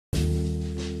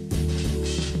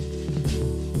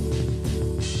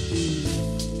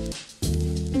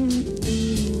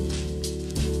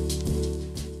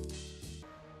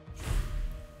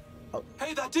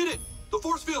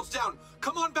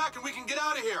Come on back and we can get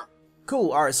out of here.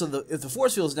 Cool. All right. So if the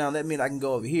force field's down, that means I can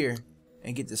go over here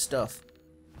and get this stuff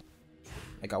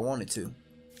like I wanted to.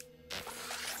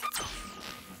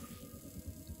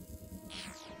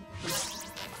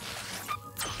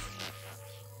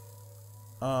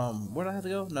 Where do I have to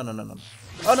go? No.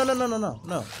 Oh,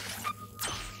 no.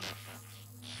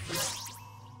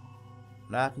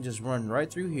 Now I can just run right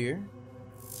through here.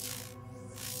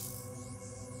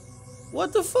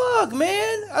 What the fuck,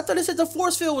 man? I thought it said the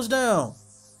force field was down.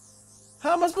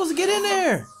 How am I supposed to get in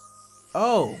there?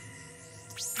 Oh.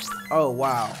 Oh,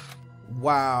 wow.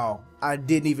 Wow. I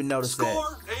didn't even notice that.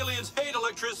 Score! Aliens hate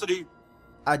electricity.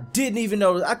 I didn't even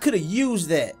notice. I could have used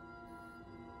that.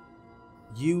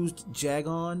 Used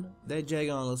Jagon? That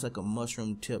Jagon looks like a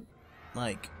mushroom tip,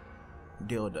 like,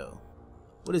 dildo.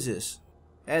 What is this?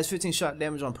 Adds 15 shot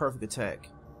damage on perfect attack.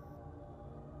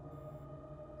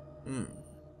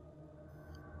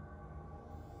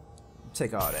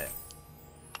 Take all that.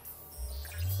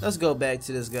 Let's go back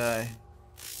to this guy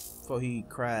before he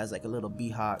cries like a little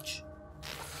beehotch.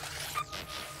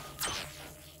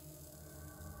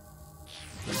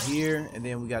 Here, and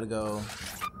then we gotta go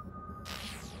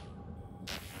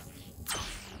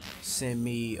send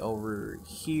me over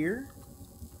here.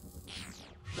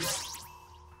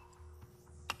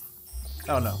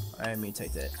 Oh no, I didn't mean to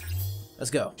take that.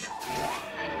 Let's go.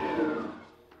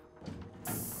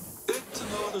 It's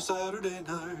another Saturday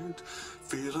night.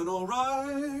 Feeling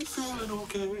alright, feeling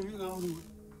okay.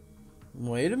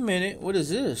 Wait a minute, what is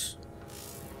this?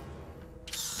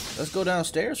 Let's go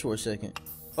downstairs for a second.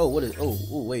 Oh, what is? Oh,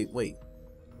 wait.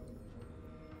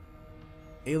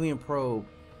 Alien probe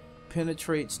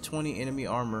penetrates 20 enemy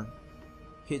armor.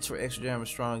 Hits for extra damage,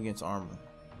 strong against armor.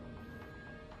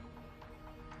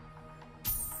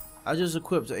 I just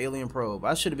equipped the alien probe.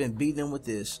 I should have been beating them with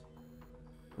this.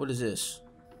 What is this?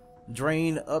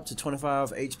 Drain up to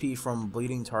 25 HP from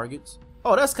bleeding targets.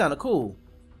 Oh, that's kind of cool.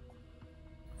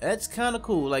 That's kind of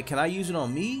cool. Like, can I use it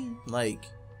on me? Like,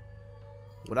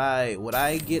 would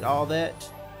I get all that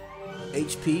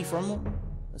HP from them?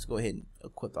 Let's go ahead and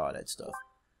equip all that stuff.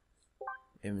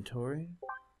 Inventory.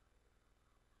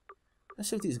 Let's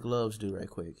see what these gloves do right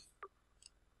quick.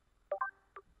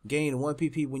 Gain 1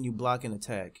 PP when you block an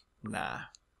attack. Nah.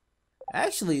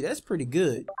 Actually, that's pretty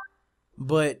good.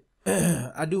 But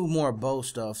I do more bow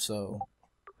stuff, so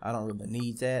I don't really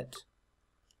need that.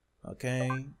 Okay.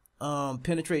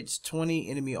 Penetrates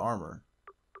 20 enemy armor.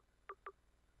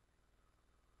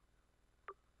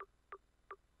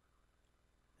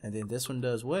 And then this one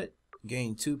does what?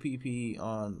 Gain 2 PP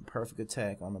on perfect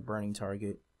attack on a burning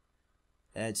target.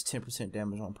 Adds 10%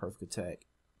 damage on perfect attack.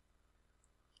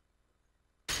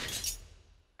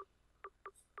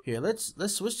 Here, let's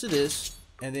switch to this,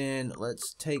 and then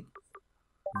let's take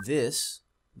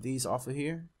these off of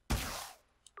here,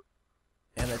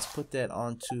 and let's put that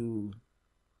onto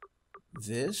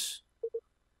this.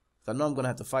 I know I'm gonna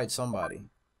have to fight somebody.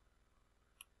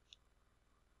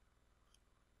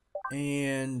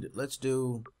 And let's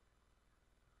do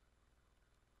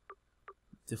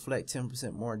deflect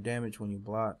 10% more damage when you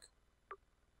block.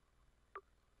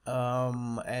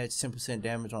 Adds 10%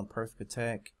 damage on perfect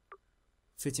attack.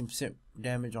 15%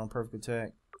 damage on perfect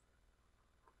attack.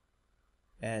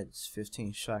 Adds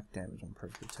 15 shock damage on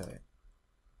perfect attack.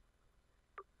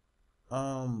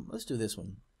 Let's do this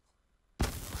one.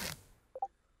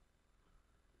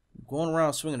 Going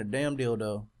around swinging a damn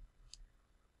dildo.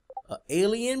 A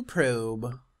alien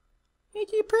probe.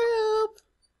 Get your probe.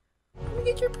 Let me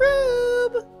get your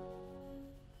probe.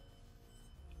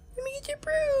 Let me get your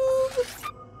probe.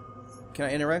 Can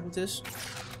I interact with this?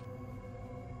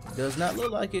 Does not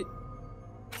look like it.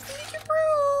 Get your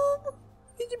probe.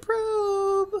 Get your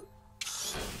probe.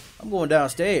 I'm going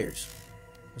downstairs.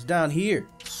 It's down here.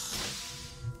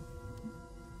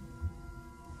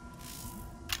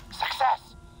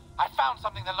 Success! I found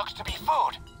something that looks to be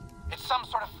food. It's some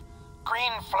sort of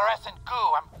green fluorescent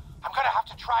goo. I'm gonna have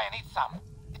to try and eat some.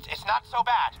 It's not so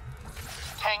bad.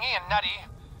 It's tangy and nutty.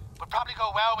 Would probably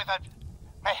go well with a...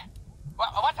 Hey,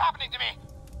 what's happening to me?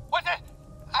 What's it?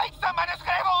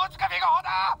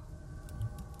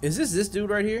 Is this dude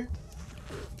right here?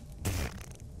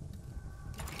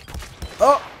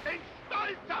 Oh!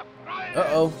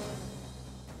 Uh-oh.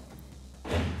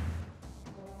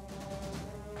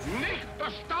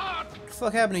 What the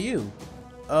fuck happened to you?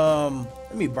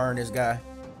 Let me burn this guy.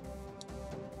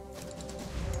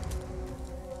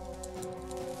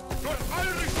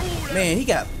 Man, he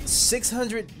got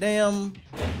 600 damn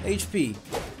HP.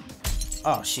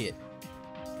 Oh shit.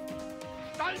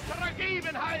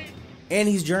 And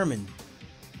he's German.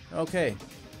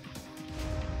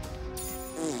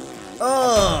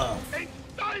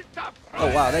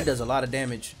 Oh wow, that does a lot of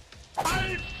damage.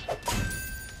 I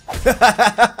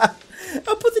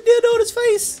put the dildo on his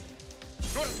face.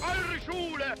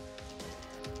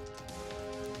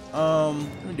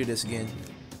 Let me do this again.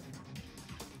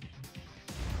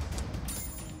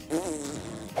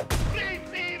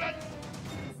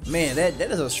 Man, that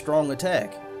is a strong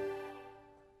attack.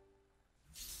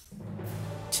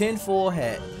 Tinfoil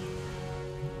hat.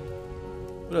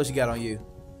 What else you got on you?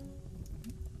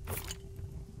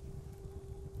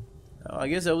 Oh, I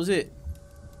guess that was it.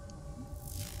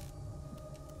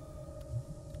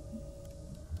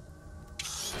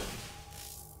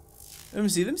 Let me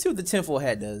see what the tinfoil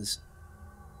hat does.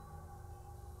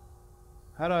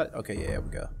 How do I? Okay, yeah, there we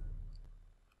go.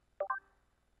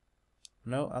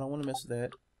 No, I don't want to mess with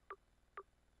that.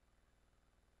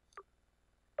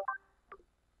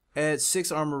 Add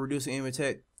 6 armor, reducing aim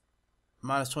attack,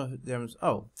 minus 20 damage.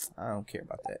 Oh, I don't care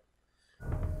about that.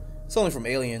 It's only from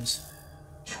aliens.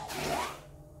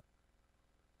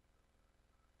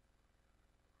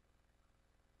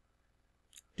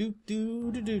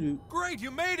 Great,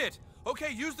 you made it!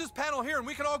 Okay, use this panel here and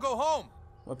we can all go home.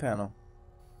 What panel?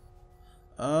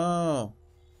 Oh.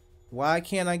 Why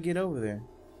can't I get over there?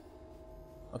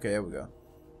 Okay, there we go.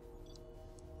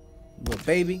 Little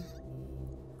baby.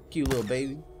 Cute little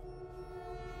baby.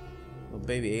 Little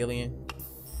baby alien.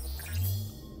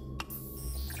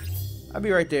 I'll be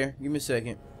right there. Give me a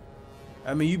second.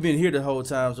 I mean, you've been here the whole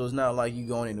time, so it's not like you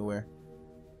going anywhere.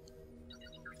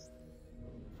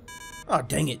 Oh,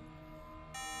 dang it.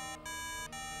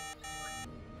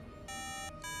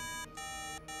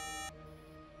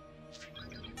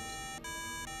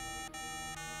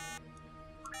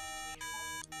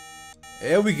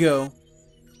 There we go.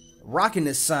 Rocking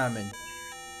this Simon.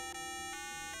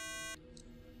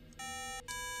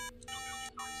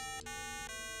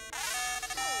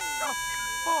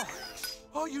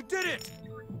 Oh, you did it!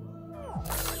 Oh,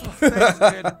 thanks,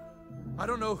 kid. I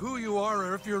don't know who you are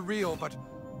or if you're real, but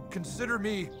consider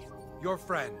me your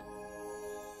friend.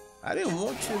 I didn't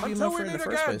want you to be my friend in the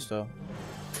first place, though.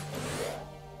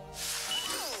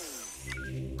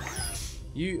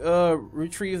 You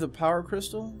retrieve the power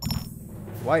crystal.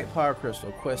 White power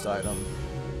crystal quest item.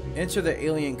 Enter the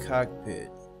alien cockpit.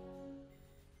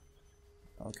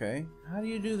 Okay, how do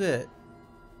you do that?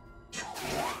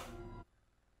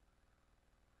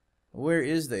 Where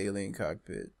is the alien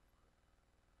cockpit?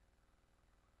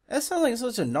 That sounds like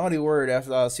such a naughty word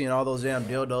after I've seen all those damn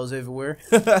dildos everywhere.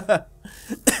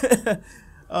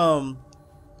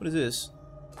 What is this?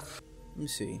 Let me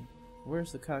see.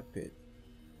 Where's the cockpit?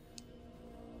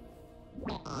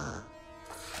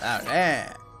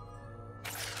 Alright.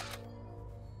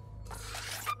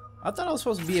 I thought I was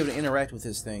supposed to be able to interact with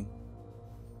this thing.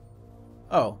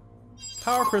 Oh.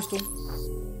 Power crystal.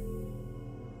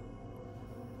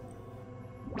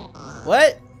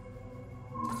 What?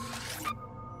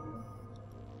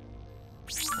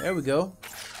 There we go.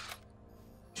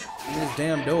 In this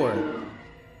damn door.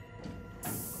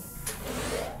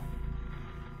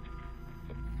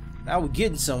 Now we're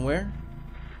getting somewhere.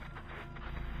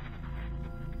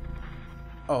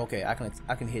 Oh, okay. I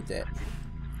can hit that.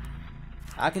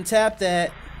 I can tap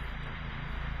that.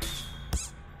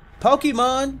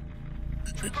 Pokemon.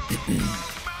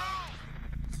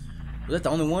 Was that the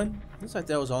only one? Looks like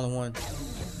that was the only one.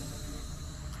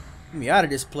 Get me out of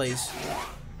this place.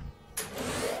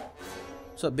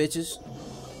 What's up, bitches?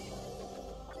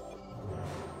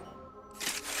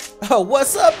 Oh,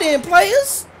 what's up then,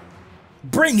 players?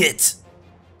 Bring it!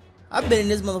 I've been in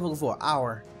this motherfucker for an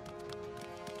hour.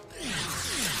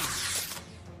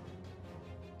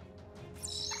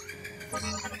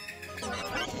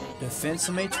 Defense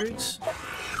matrix?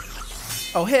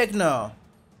 Oh, heck no.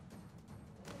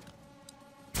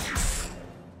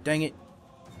 Dang it.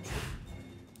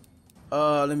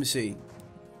 Let me see.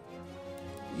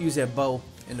 Use that bow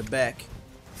in the back.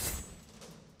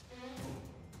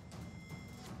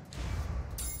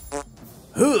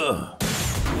 Huh.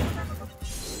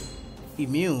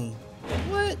 Immune.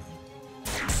 What?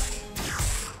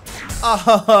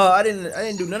 Oh, I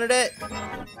didn't do none of that.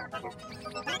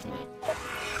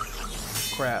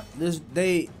 Crap.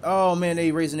 Oh man,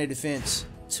 they raising their defense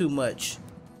too much.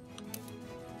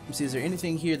 Let me see, is there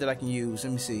anything here that I can use?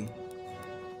 Let me see.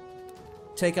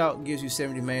 Takeout gives you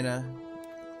 70 mana.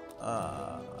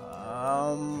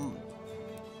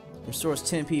 Restores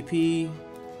 10 PP.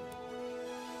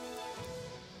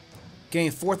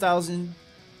 Gain 4,000.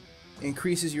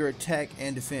 Increases your attack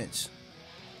and defense.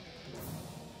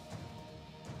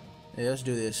 Yeah, let's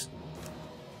do this.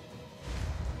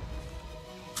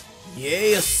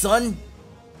 Yeah, son.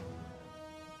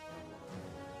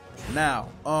 Now,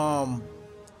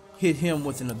 hit him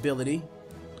with an ability.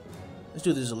 Let's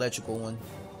do this electrical one.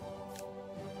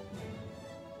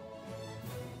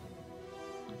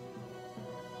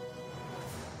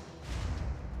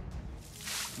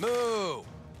 Moo!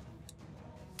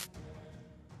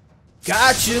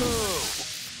 Got you! Moo!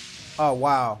 Oh,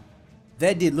 wow.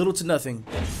 That did little to nothing.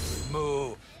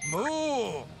 Moo!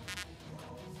 Moo!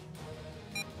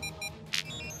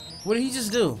 What did he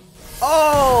just do?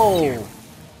 Oh!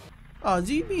 Oh,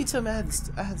 do you mean to tell me I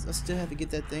still have to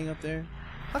get that thing up there?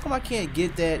 How come I can't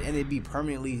get that and it be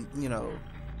permanently, you know,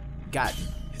 gotten?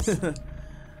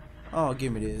 Oh,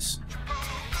 give me this.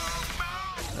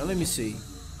 Now, let me see.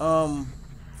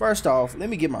 First off, let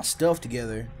me get my stuff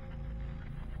together.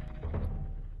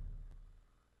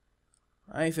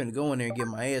 I ain't finna go in there and get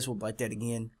my ass whooped like that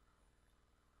again.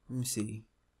 Let me see.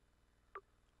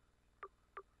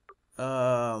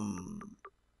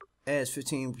 Adds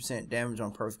 15% damage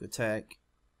on perfect attack.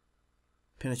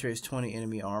 Penetrates 20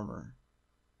 enemy armor.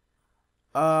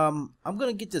 I'm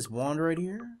gonna get this wand right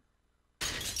here.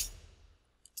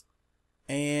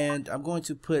 And I'm going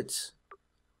to put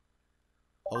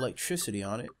electricity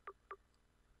on it.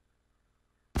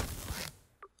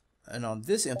 And on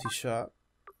this empty shop.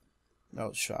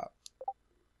 No, shop.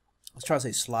 Let's try to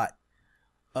say slot.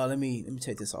 Let me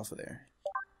take this off of there.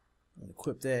 I'm gonna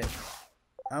equip that.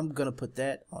 I'm gonna put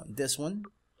that on this one.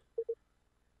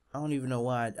 I don't even know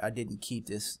why I didn't keep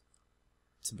this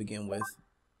to begin with.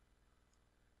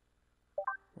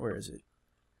 Where is it?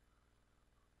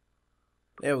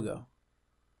 There we go.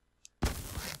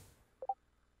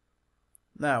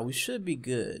 Now we should be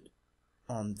good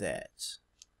on that.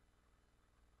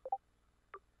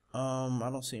 I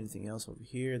don't see anything else over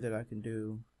here that I can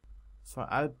do.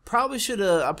 I probably should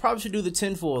do the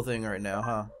tinfoil thing right now,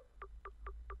 huh?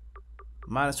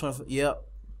 Minus 25. Yep.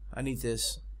 I need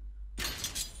this.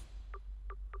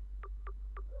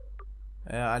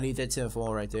 Yeah, I need that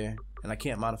tinfoil right there. And I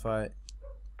can't modify it.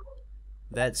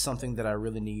 That's something that I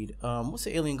really need. What's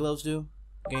the alien gloves do?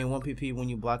 Gain 1 PP when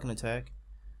you block an attack.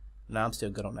 Nah, I'm still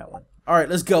good on that one. Alright,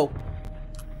 let's go.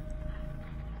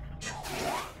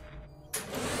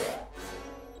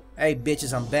 Hey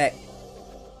bitches, I'm back.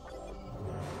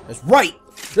 That's right.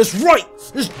 That's right.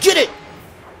 Let's get it.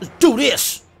 Let's do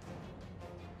this.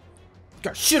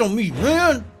 Got shit on me,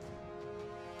 man.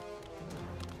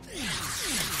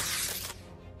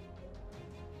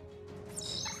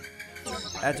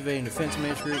 Activating defense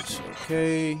matrix.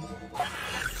 Okay.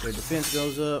 Their defense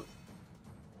goes up.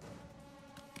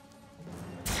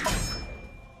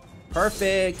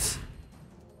 Perfect.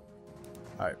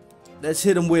 Alright. Let's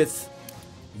hit him with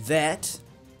that.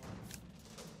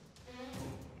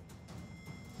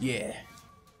 Yeah.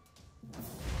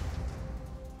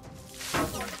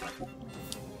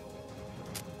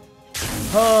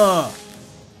 Huh.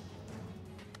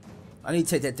 I need to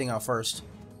take that thing out first.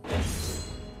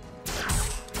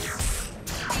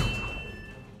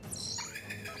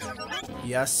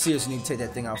 Yeah, I seriously need to take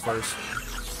that thing out first.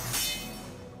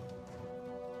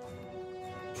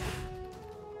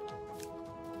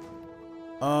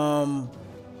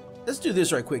 Let's do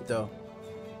this right quick though.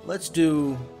 Let's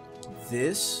do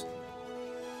this.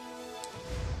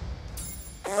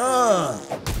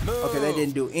 Okay, that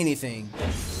didn't do anything.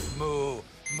 Moo!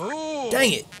 Moo!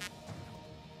 Dang it!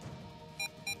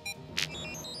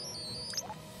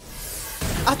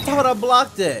 I thought I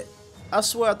blocked that. I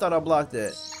swear I thought I blocked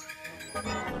that.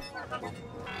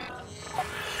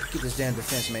 Get this damn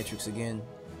defense matrix again.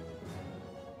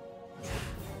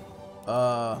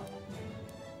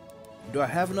 Do I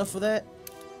have enough for that?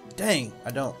 Dang,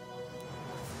 I don't.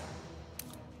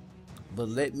 But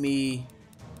let me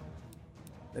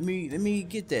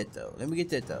get that though. Let me get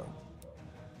that though.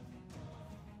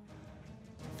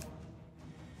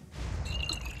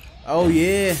 Oh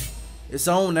yeah, it's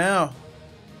on now.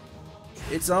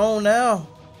 It's on now.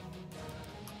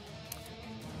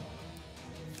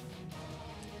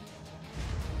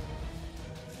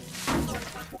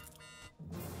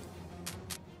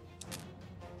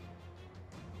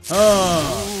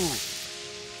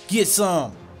 Get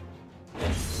some.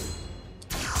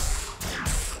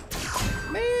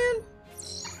 Man.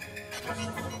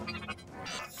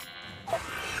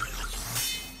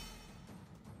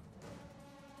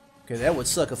 Okay, that would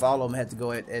suck if all of them had to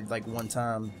go at like one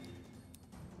time.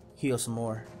 Heal some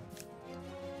more.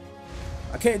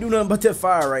 I can't do nothing but that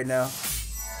fire right now.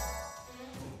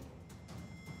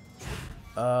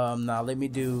 Now let me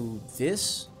do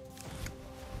this.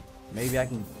 Maybe I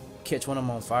can catch one of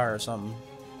them on fire or something.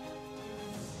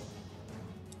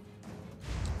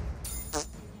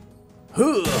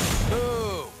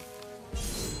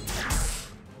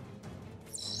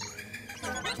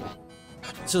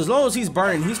 So as long as he's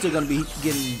burning, he's still gonna be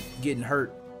getting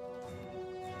hurt.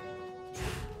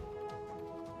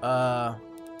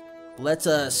 Let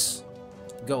us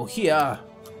go here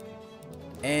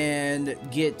and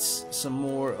get some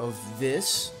more of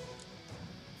this.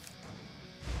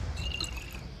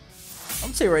 I'm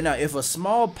gonna tell you right now, if a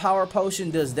small power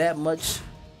potion does that much,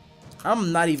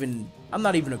 I'm not even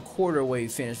a quarter way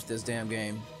finished with this damn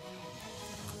game.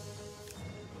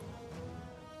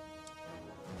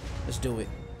 Let's do it.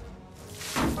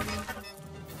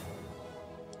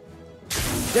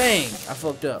 Dang, I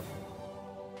fucked up.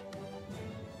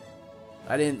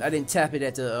 I didn't tap it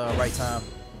at the right time.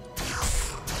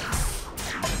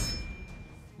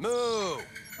 Move.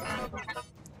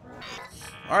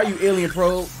 Are you alien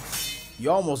probe?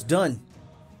 You almost done.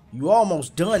 You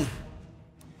almost done.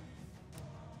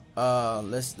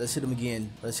 Let's hit him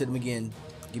again. Let's hit him again.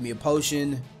 Give me a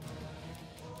potion.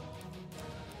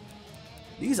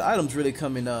 These items really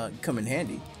come in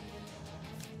handy.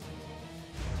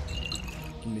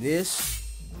 Give me this.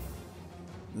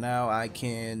 Now I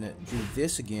can do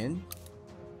this again.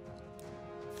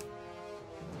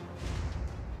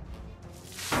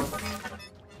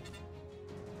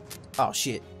 Oh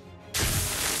shit.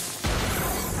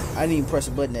 I didn't even press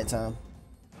a button that time.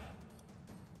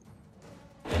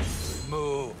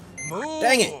 Move. Move.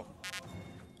 Dang it.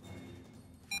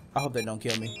 I hope that don't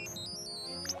kill me.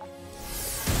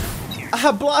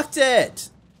 I blocked that.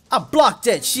 I blocked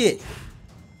that shit.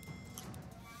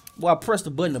 Well, I pressed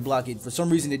the button to block it. For some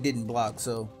reason, it didn't block,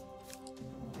 so.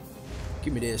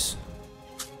 Give me this.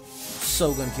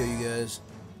 So gonna kill you guys.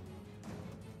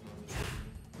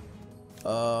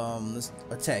 Let's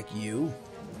attack you.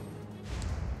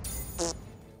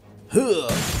 Huh.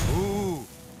 Ooh.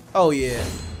 Oh, yeah.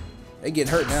 They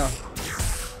getting hurt now.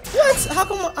 What?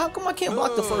 How come I can't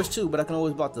block the first two, but I can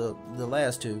always block the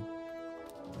last two?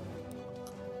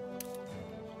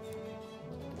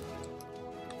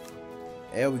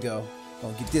 There we go.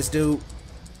 Gonna get this dude.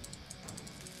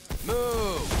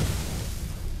 Move.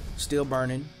 Still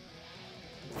burning.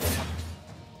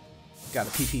 Got a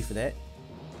PP for that.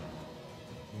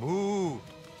 Move.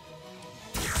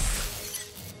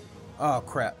 Oh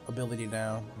crap. Ability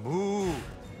down. Move.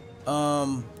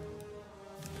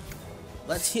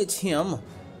 Let's hit him.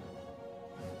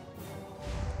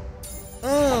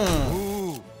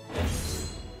 Move.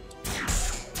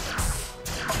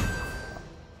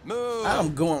 Move.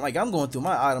 I'm going through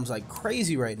my items like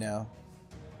crazy right now.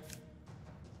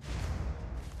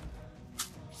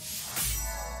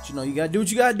 But you know, you gotta do what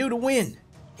you gotta do to win.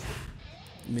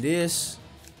 Give me this.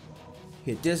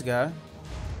 Hit this guy.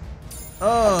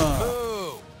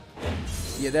 Move.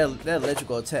 Yeah, that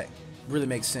electrical attack really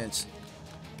makes sense.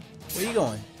 Where you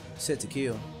going? Set to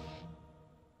kill.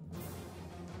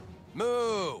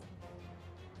 Move.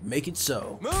 Make it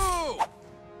so. Move.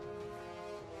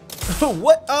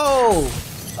 What? Oh!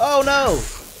 Oh no!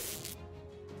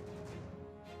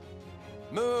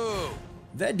 Move.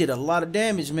 That did a lot of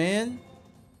damage, man.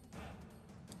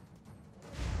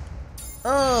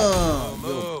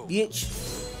 Little bitch.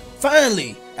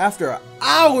 Finally, after an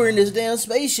hour in this damn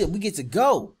spaceship, we get to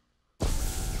go.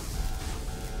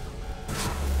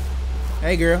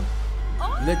 Hey, girl.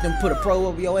 You let them put a probe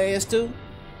over your ass, too?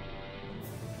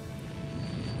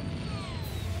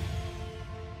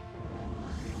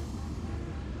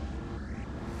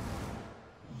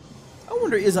 I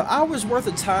wonder, is an hour's worth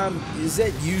of time, is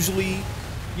that usually,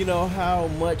 you know, how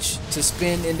much to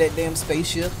spend in that damn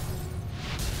spaceship?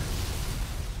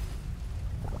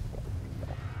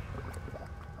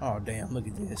 Oh, damn, look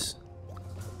at this.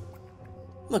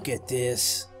 Look at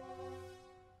this.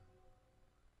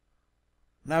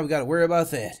 Now we gotta worry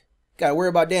about that. Gotta worry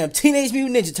about damn Teenage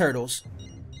Mutant Ninja Turtles.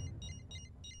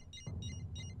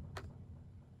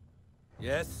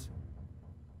 Yes?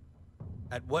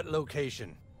 At what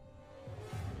location?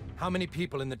 How many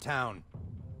people in the town?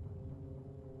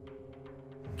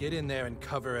 Get in there and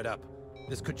cover it up.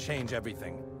 This could change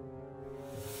everything.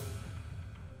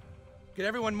 Get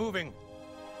everyone moving.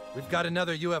 We've got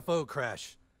another UFO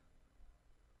crash.